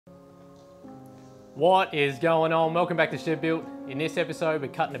What is going on? Welcome back to Shed Built. In this episode, we're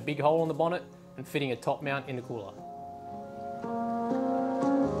cutting a big hole in the bonnet and fitting a top mount intercooler.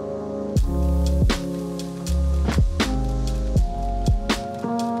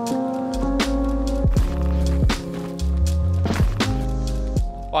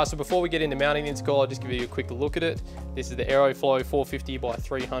 Alright, so before we get into mounting the intercooler, I'll just give you a quick look at it. This is the Aeroflow 450 by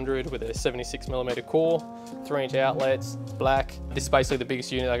 300 with a 76mm core, 3-inch outlets, it's black. This is basically the biggest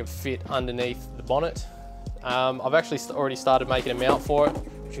unit I can fit underneath the bonnet. I've actually already started making a mount for it.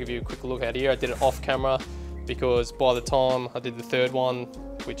 I'll give you a quick look out here. I did it off camera because by the time I did the third one,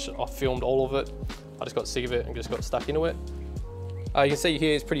 which I filmed all of it, I just got sick of it and just got stuck into it. You can see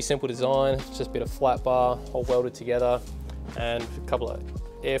here it's pretty simple design. It's just a bit of flat bar all welded together and a couple of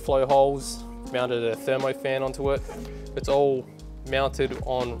airflow holes, mounted a thermo fan onto it. It's all mounted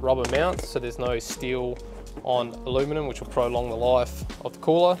on rubber mounts, so there's no steel on aluminum, which will prolong the life of the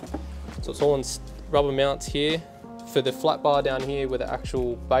cooler. So it's all on rubber mounts here. For the flat bar down here where the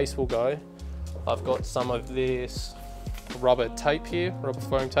actual base will go, I've got some of this rubber tape here, rubber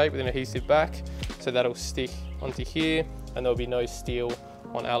foam tape with an adhesive back, so that'll stick onto here and there'll be no steel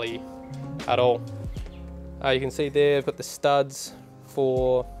on alley at all. You can see there I've got the studs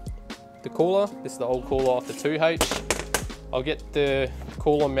for the cooler. This is the old cooler off the 2H. I'll get the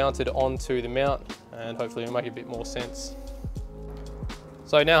cooler mounted onto the mount and hopefully it'll make a bit more sense.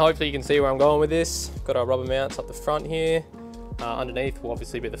 So now hopefully you can see where I'm going with this. Got our rubber mounts up the front here. Underneath will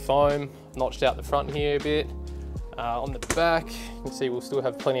obviously be the foam. Notched out the front here a bit. On the back, you can see we'll still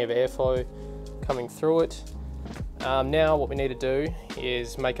have plenty of airflow coming through it. Now what we need to do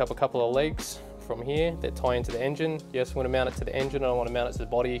is make up a couple of legs from here that tie into the engine. Yes, we want to mount it to the engine. I don't want to mount it to the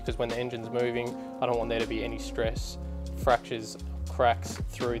body because when the engine's moving, I don't want there to be any stress, fractures, cracks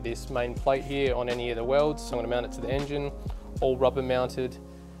through this main plate here on any of the welds. So I'm going to mount it to the engine, all rubber mounted,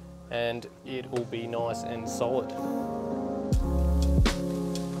 and it will be nice and solid.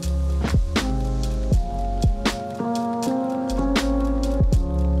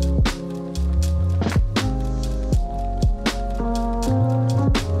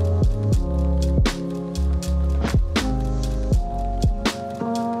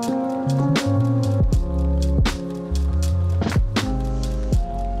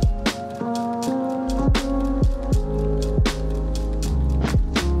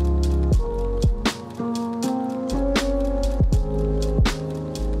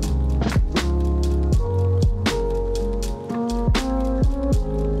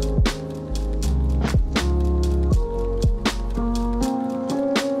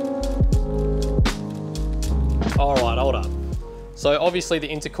 Alright, hold up. So obviously the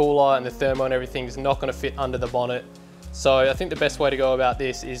intercooler and the thermo and everything is not going to fit under the bonnet. So I think the best way to go about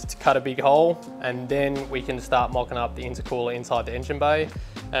this is to cut a big hole and then we can start mocking up the intercooler inside the engine bay.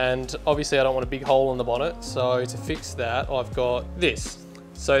 And obviously I don't want a big hole in the bonnet, so to fix that I've got this.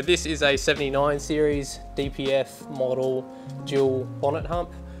 So this is a 79 series DPF model dual bonnet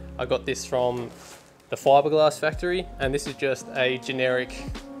hump. I got this from the fiberglass factory and this is just a generic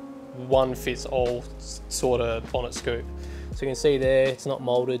one fits all sort of bonnet scoop. So you can see there it's not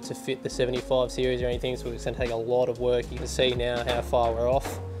molded to fit the 75 series or anything, so it's going to take a lot of work. You can see now how far we're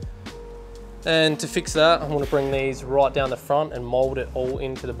off. And to fix that, I'm going to bring these right down the front and mold it all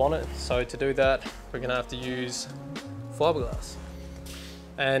into the bonnet. So to do that, we're going to have to use fiberglass.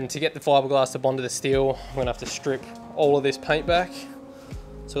 And to get the fiberglass to bond to the steel, I'm going to have to strip all of this paint back.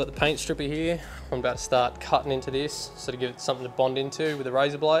 So I've got the paint stripper here. I'm about to start cutting into this so to give it something to bond into with a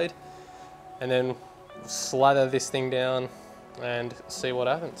razor blade. And then slather this thing down and see what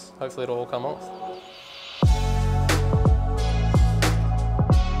happens. Hopefully it'll all come off.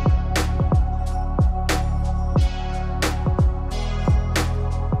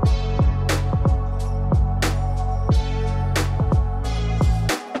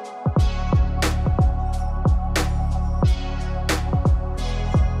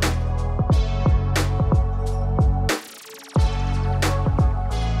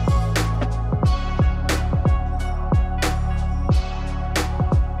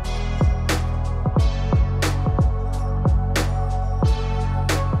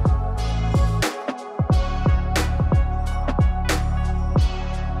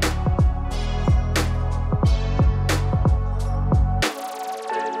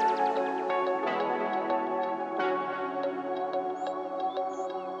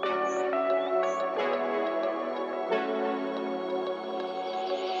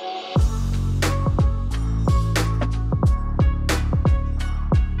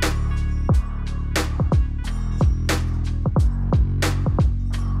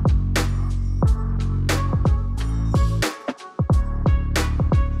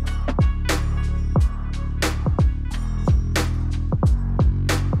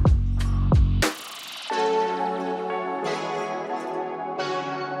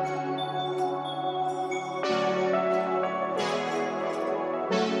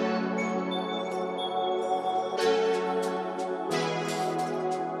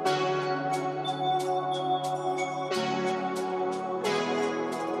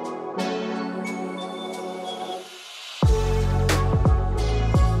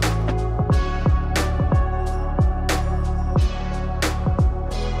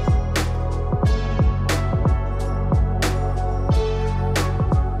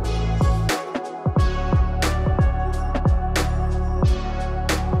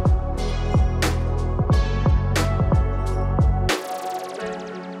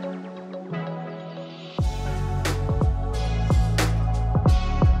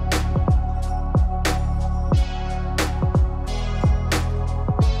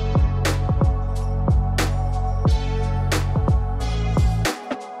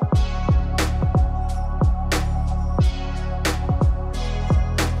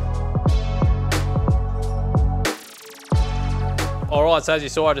 All right, so as you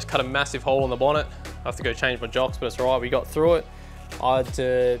saw, I just cut a massive hole in the bonnet. I have to go change my jocks, but it's all right, we got through it. I had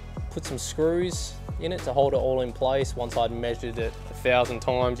to put some screws in it to hold it all in place once I'd measured it 1,000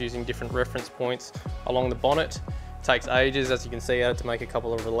 times using different reference points along the bonnet. It takes ages, as you can see. I had to make a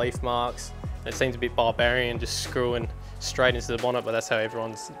couple of relief marks. It seems a bit barbarian just screwing straight into the bonnet, but that's how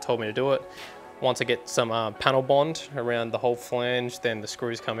everyone's told me to do it. Once I get some panel bond around the whole flange, then the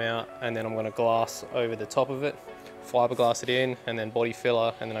screws come out, and then I'm going to glass over the top of it, fiberglass it in, and then body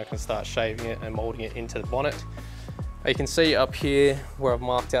filler, and then I can start shaving it and moulding it into the bonnet. You can see up here where I've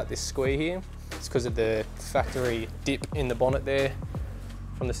marked out this square here. It's because of the factory dip in the bonnet there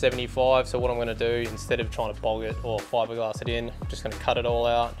from the 75. So what I'm going to do, instead of trying to bog it or fiberglass it in, I'm just going to cut it all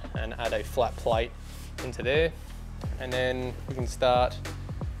out and add a flat plate into there. And then we can start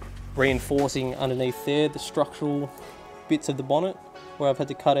reinforcing underneath there the structural bits of the bonnet where I've had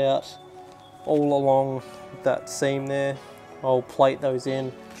to cut out all along that seam there. I'll plate those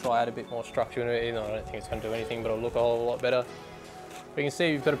in, try add a bit more structure in it, even though I don't think it's going to do anything, but it'll look a whole lot better. But you can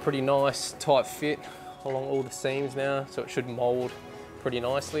see we've got a pretty nice tight fit along all the seams now, so it should mould pretty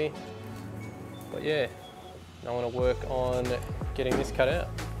nicely. But yeah, now I'm going to work on getting this cut out.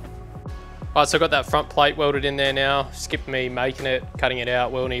 Alright, so I've got that front plate welded in there now. Skipped me making it, cutting it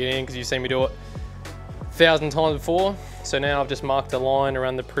out, welding it in, because you've seen me do it 1,000 times before. So now I've just marked a line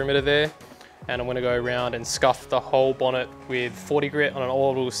around the perimeter there, and I'm going to go around and scuff the whole bonnet with 40 grit on an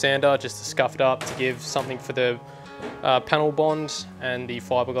oil sander just to scuff it up to give something for the panel bond and the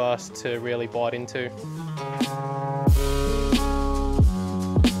fiberglass to really bite into.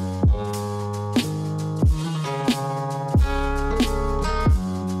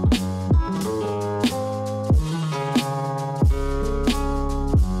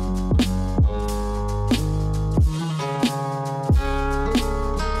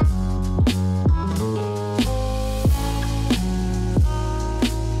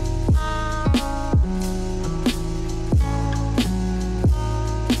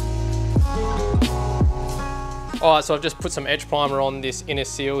 Alright, so I've just put some edge primer on this inner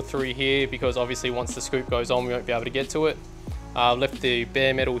seal through here because obviously once the scoop goes on we won't be able to get to it. I've left the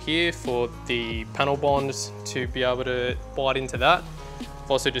bare metal here for the panel bonds to be able to bite into that. I've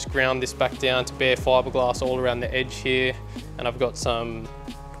also just ground this back down to bare fiberglass all around the edge here, and I've got some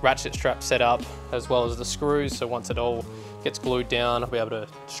ratchet straps set up as well as the screws, so once it all gets glued down I'll be able to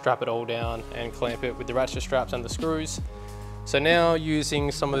strap it all down and clamp it with the ratchet straps and the screws. So now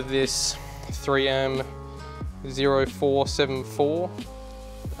using some of this 3M 0474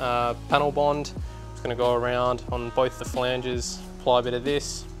 panel bond, I'm just going to go around on both the flanges, apply a bit of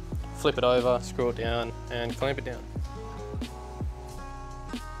this, flip it over, screw it down and clamp it down.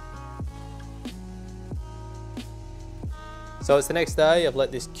 So it's the next day. I've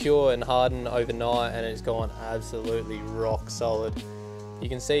let this cure and harden overnight and it's gone absolutely rock solid. You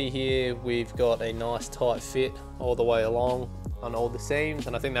can see here we've got a nice tight fit all the way along on all the seams,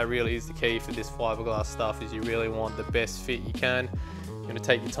 and I think that really is the key for this fiberglass stuff, is you really want the best fit you can. You're going to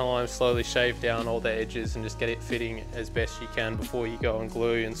take your time, slowly shave down all the edges and just get it fitting as best you can before you go and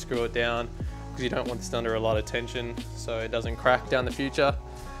glue and screw it down, because you don't want this under a lot of tension so it doesn't crack down the future.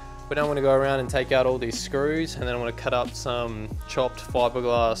 But now I'm going to go around and take out all these screws, and then I'm going to cut up some chopped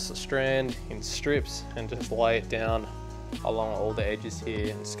fiberglass strand in strips and just lay it down along all the edges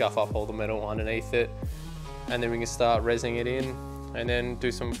here and scuff up all the metal underneath it. And then we can start resing it in and then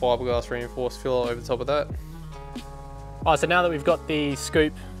do some fiberglass reinforced filler over the top of that. Alright, so now that we've got the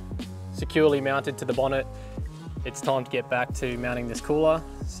scoop securely mounted to the bonnet, it's time to get back to mounting this cooler.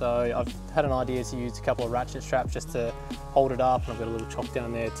 So I've had an idea to use a couple of ratchet straps just to hold it up, and I've got a little chock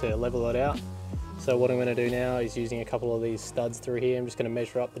down there to level it out. So what I'm going to do now is, using a couple of these studs through here, I'm just going to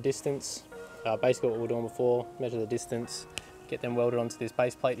measure up the distance. Basically what we were doing before, measure the distance, get them welded onto this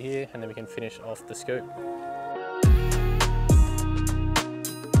base plate here, and then we can finish off the scoop.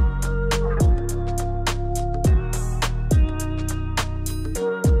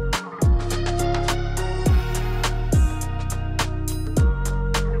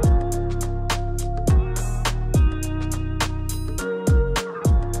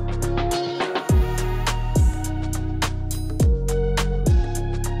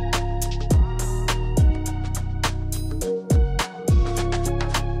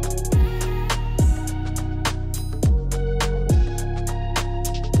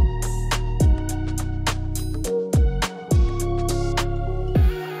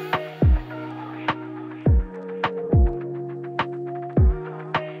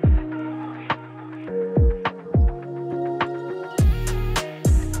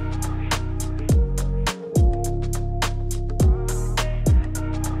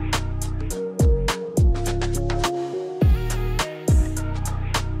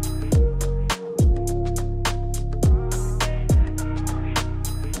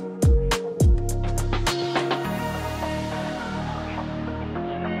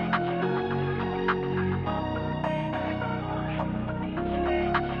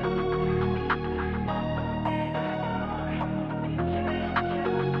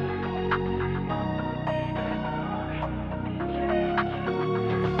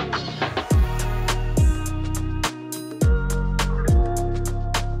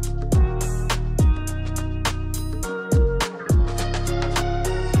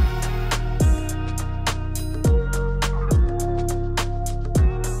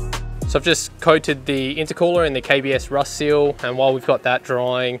 So I've just coated the intercooler in the KBS rust seal, and while we've got that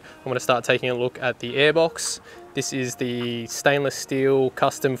drying, I'm going to start taking a look at the airbox. This is the stainless steel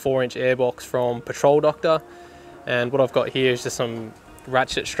custom 4-inch airbox from Patrol Docta, and what I've got here is just some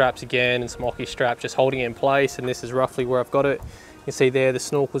ratchet straps again and some hockey straps just holding it in place, and this is roughly where I've got it. You can see there the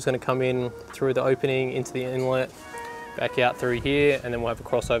snorkel's going to come in through the opening into the inlet, back out through here, and then we'll have a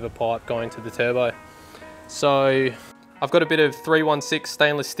crossover pipe going to the turbo. So I've got a bit of 316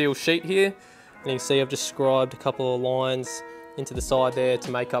 stainless steel sheet here, and you can see I've just scribed a couple of lines into the side there to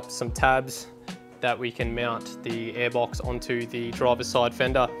make up some tabs that we can mount the airbox onto the driver's side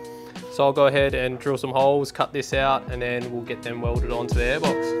fender. So I'll go ahead and drill some holes, cut this out, and then we'll get them welded onto the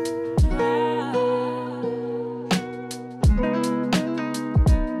airbox.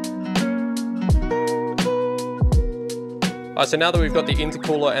 Alright, so now that we've got the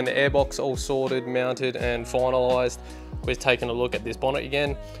intercooler and the airbox all sorted, mounted and finalised, we're taking a look at this bonnet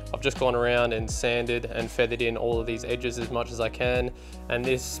again. I've just gone around and sanded and feathered in all of these edges as much as I can, and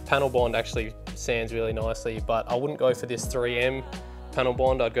this panel bond actually sands really nicely, but I wouldn't go for this 3M panel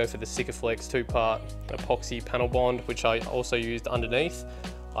bond. I'd go for the Sikaflex 2-part epoxy panel bond, which I also used underneath.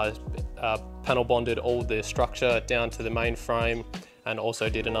 I panel bonded all the structure down to the main frame and also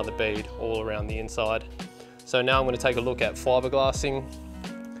did another bead all around the inside. So now I'm going to take a look at fiberglassing,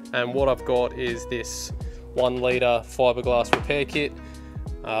 and what I've got is this 1 litre fiberglass repair kit.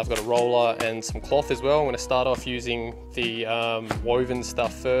 I've got a roller and some cloth as well. I'm going to start off using the woven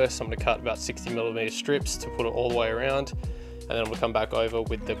stuff first. I'm going to cut about 60mm strips to put it all the way around, and then I'm going to come back over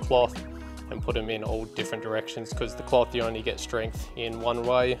with the cloth and put them in all different directions, because the cloth you only get strength in one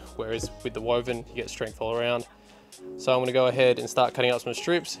way, whereas with the woven you get strength all around. So I'm going to go ahead and start cutting out some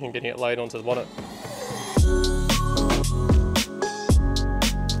strips and getting it laid onto the bonnet.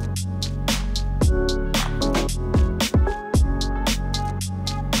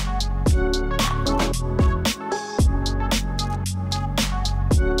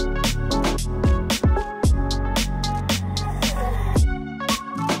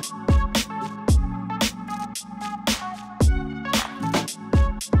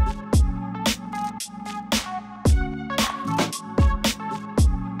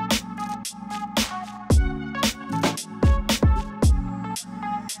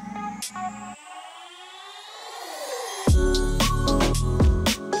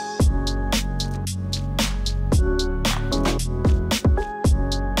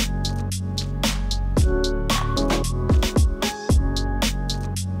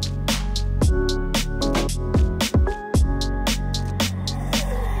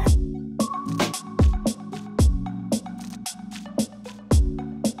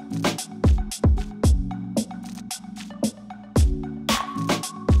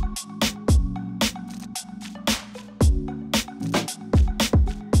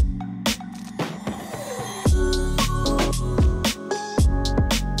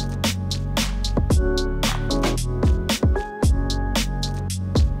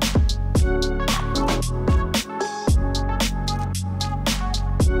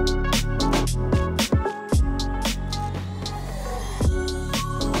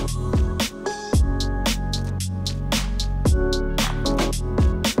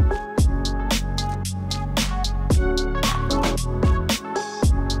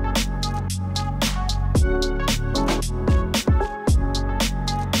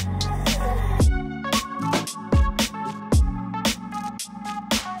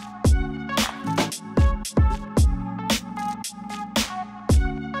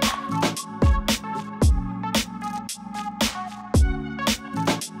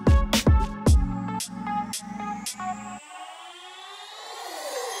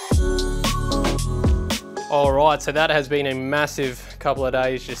 Alright, so that has been a massive couple of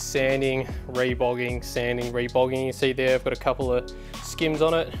days, just sanding, rebogging, sanding, rebogging. You see there I've got a couple of skims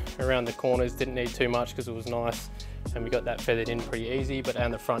on it around the corners. Didn't need too much because it was nice and we got that feathered in pretty easy, but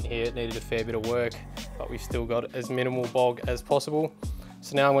down the front here it needed a fair bit of work, but we've still got as minimal bog as possible.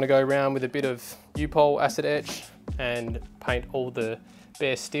 So now I'm going to go around with a bit of U-Pol acid etch and paint all the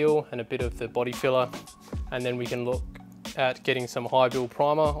bare steel and a bit of the body filler, and then we can look at getting some high build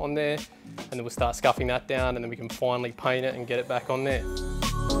primer on there, and then we'll start scuffing that down, and then we can finally paint it and get it back on there.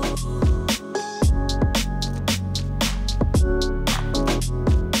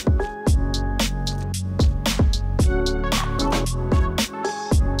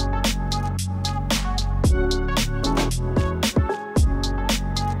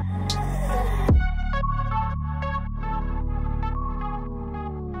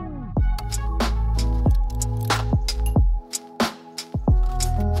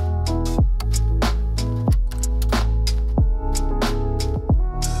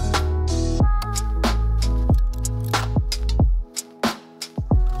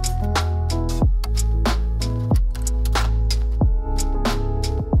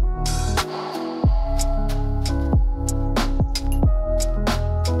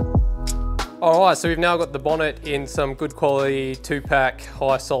 Alright, so we've now got the bonnet in some good quality 2-pack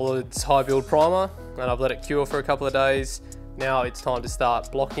high solids high build primer, and I've let it cure for a couple of days. Now it's time to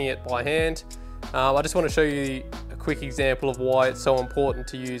start blocking it by hand. I just want to show you a quick example of why it's so important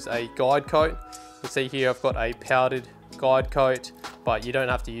to use a guide coat. You see here I've got a powdered guide coat, but you don't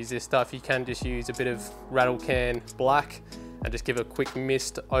have to use this stuff. You can just use a bit of rattle can black and just give a quick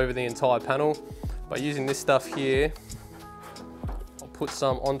mist over the entire panel. By using this stuff here, I'll put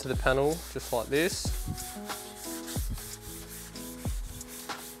some onto the panel just like this.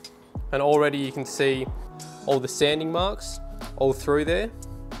 And already you can see all the sanding marks all through there.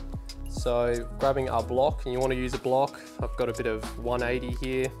 So grabbing our block, and you want to use a block, I've got a bit of 180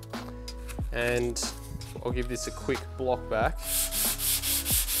 here, and I'll give this a quick block back.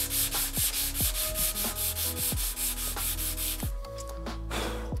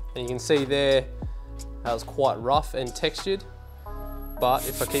 And you can see there that was quite rough and textured, but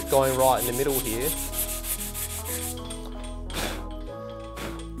if I keep going right in the middle here,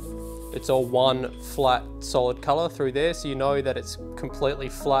 it's all one flat solid color through there, so you know that it's completely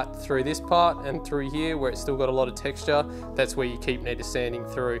flat through this part, and through here where it's still got a lot of texture, that's where you keep needed sanding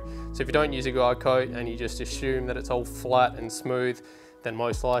through. So if you don't use a guide coat and you just assume that it's all flat and smooth, then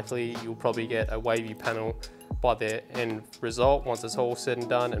most likely you'll probably get a wavy panel by the end result once it's all said and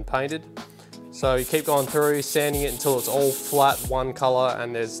done and painted. So you keep going through, sanding it until it's all flat, one color,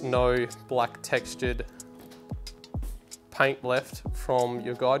 and there's no black textured paint left from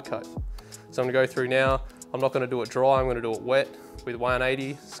your guide coat. So I'm gonna go through now. I'm not gonna do it dry, I'm gonna do it wet with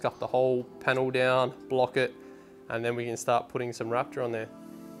 180, scuff the whole panel down, block it, and then we can start putting some Raptor on there.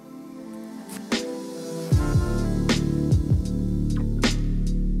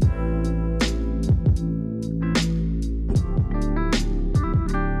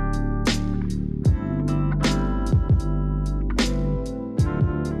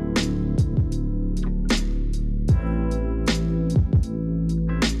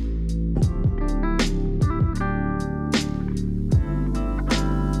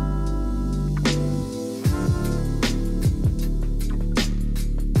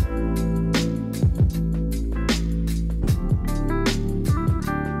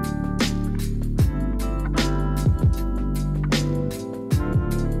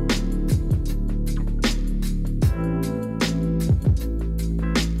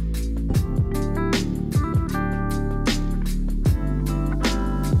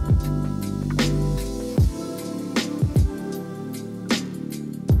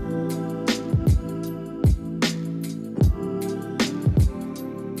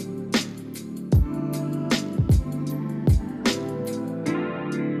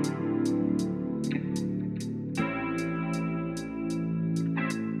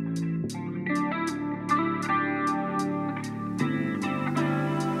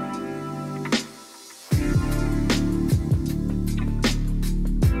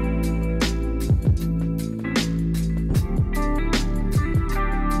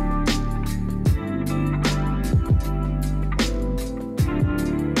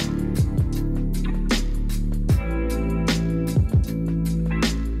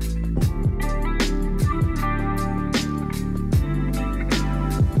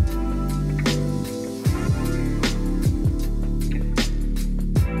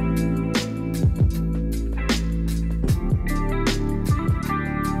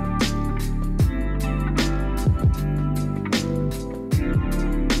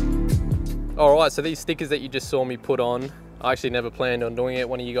 Alright, so these stickers that you just saw me put on, I actually never planned on doing it.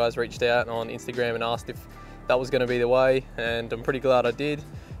 One of you guys reached out on Instagram and asked if that was going to be the way, and I'm pretty glad I did,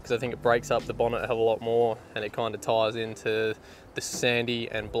 because I think it breaks up the bonnet a hell of a lot more, and it kind of ties into the sandy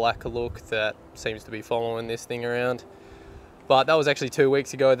and black look that seems to be following this thing around. But that was actually 2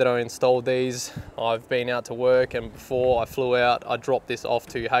 weeks ago that I installed these. I've been out to work, and before I flew out, I dropped this off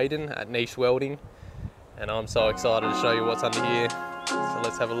to Hayden at Niche Welding, and I'm so excited to show you what's under here. So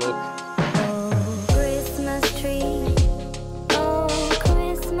let's have a look.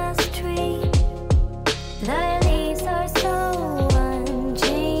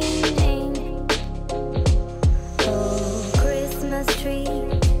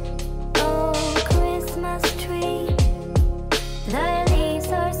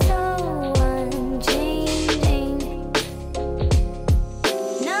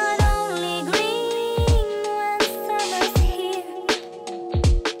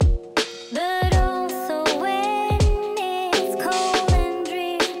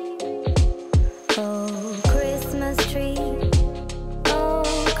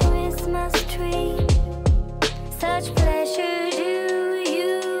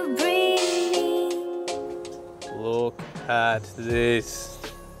 Look at this.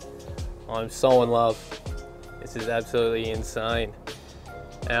 I'm so in love. This is absolutely insane.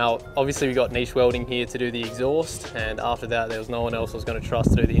 Now, obviously we got Niche Welding here to do the exhaust, and after that there was no one else I was going to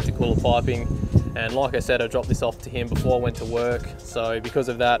trust to do the intercooler piping. And like I said, I dropped this off to him before I went to work. So because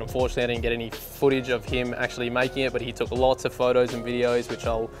of that, unfortunately I didn't get any footage of him actually making it, but he took lots of photos and videos, which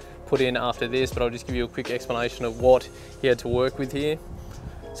I'll put in after this, but I'll just give you a quick explanation of what he had to work with here.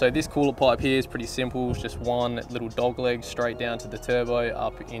 So this cooler pipe here is pretty simple. It's just one little dog leg straight down to the turbo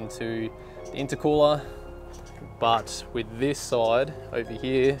up into the intercooler. But with this side over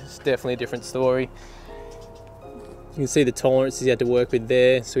here, it's definitely a different story. You can see the tolerances he had to work with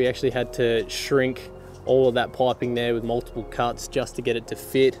there. So he actually had to shrink all of that piping there with multiple cuts just to get it to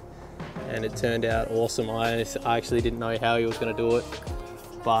fit. And it turned out awesome. I actually didn't know how he was going to do it,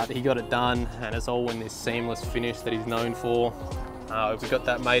 but he got it done, and it's all in this seamless finish that he's known for. We got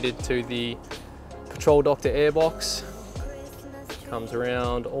that mated to the Patrol Docta airbox. Comes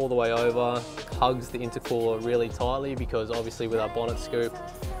around all the way over, hugs the intercooler really tightly because obviously with our bonnet scoop,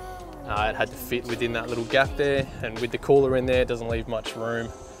 it had to fit within that little gap there, and with the cooler in there, it doesn't leave much room.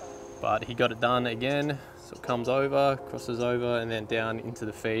 But he got it done again, so it comes over, crosses over, and then down into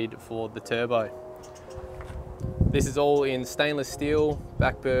the feed for the turbo. This is all in stainless steel,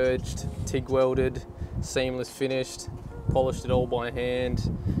 back burged, TIG welded, seamless finished, polished it all by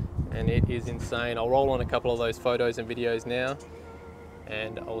hand, and it is insane. I'll roll on a couple of those photos and videos now,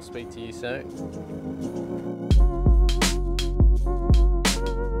 and I'll speak to you soon.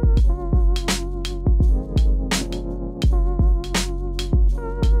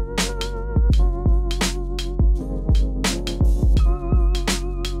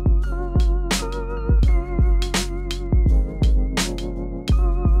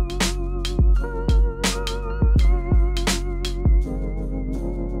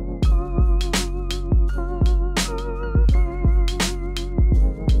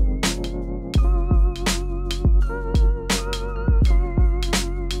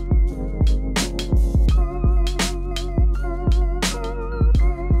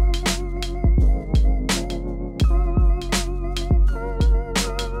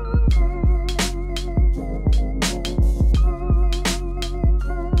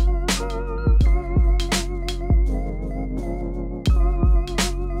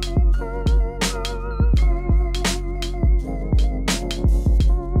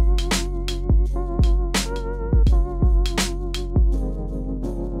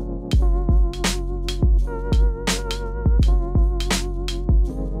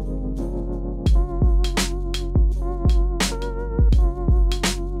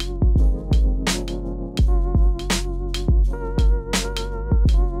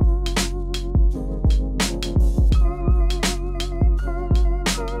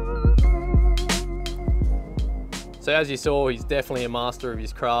 So as you saw, he's definitely a master of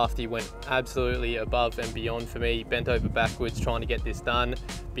his craft. He went absolutely above and beyond for me. He bent over backwards trying to get this done,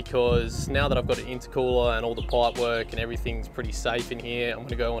 because now that I've got an intercooler and all the pipe work and everything's pretty safe in here, I'm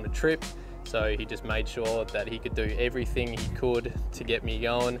gonna go on a trip. So he just made sure that he could do everything he could to get me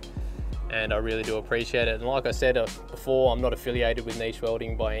going, and I really do appreciate it. And like I said before, I'm not affiliated with Niche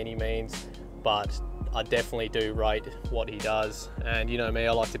Welding by any means, but I definitely do rate what he does. And you know me,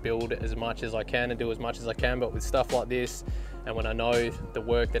 I like to build as much as I can and do as much as I can, but with stuff like this, and when I know the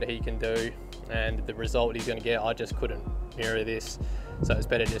work that he can do and the result he's going to get, I just couldn't mirror this. So it's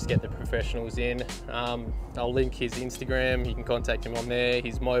better just get the professionals in. I'll link his Instagram, you can contact him on there,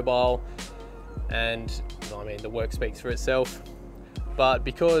 he's mobile, and I mean, the work speaks for itself. But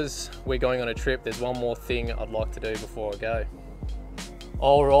because we're going on a trip, there's one more thing I'd like to do before I go.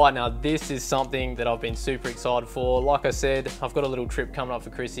 All right, now this is something that I've been super excited for. Like I said, I've got a little trip coming up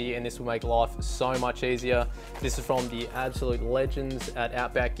for Chrissy, and this will make life so much easier. This is from the absolute legends at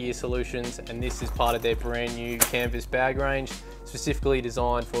Outback Gear Solutions, and this is part of their brand new canvas bag range, specifically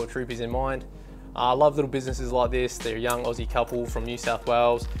designed for troopies in mind. I love little businesses like this. They're a young Aussie couple from New South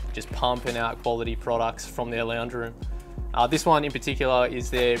Wales, just pumping out quality products from their lounge room. This one in particular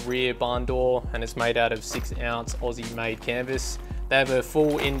is their rear barn door, and it's made out of 6-ounce Aussie made canvas. They have a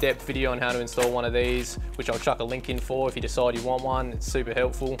full in-depth video on how to install one of these, which I'll chuck a link in for if you decide you want one. It's super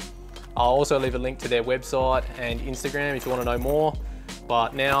helpful. I'll also leave a link to their website and Instagram if you want to know more.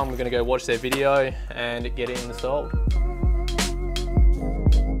 But now I'm going to go watch their video and get it installed.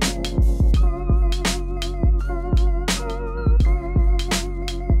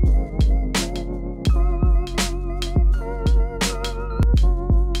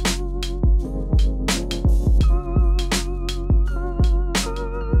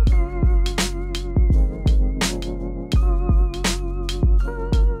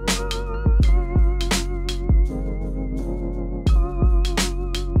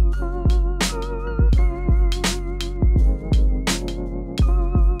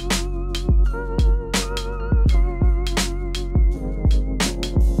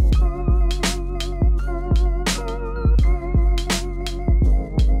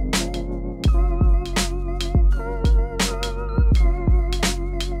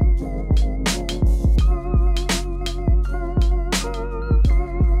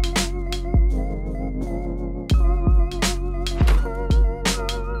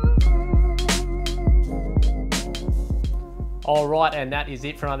 right, and that is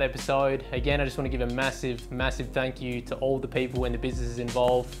it for another episode. Again, I just want to give a massive thank you to all the people and the businesses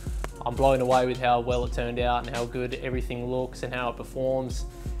involved. I'm blown away with how well it turned out and how good everything looks and how it performs.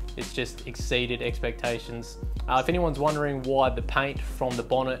 It's just exceeded expectations. If anyone's wondering why the paint from the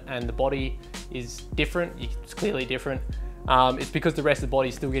bonnet and the body is different, it's clearly different. It's because the rest of the body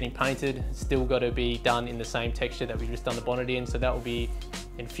is still getting painted. It's still got to be done in the same texture that we've just done the bonnet in, so that will be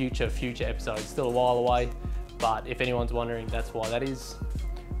in future episodes. Still a while away, but if anyone's wondering, that's why that is.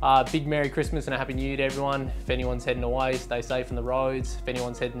 Big Merry Christmas and a Happy New Year to everyone. If anyone's heading away, stay safe on the roads. If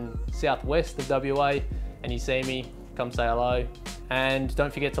anyone's heading southwest of WA and you see me, come say hello. And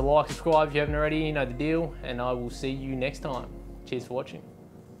don't forget to like, subscribe if you haven't already, you know the deal, and I will see you next time. Cheers for watching.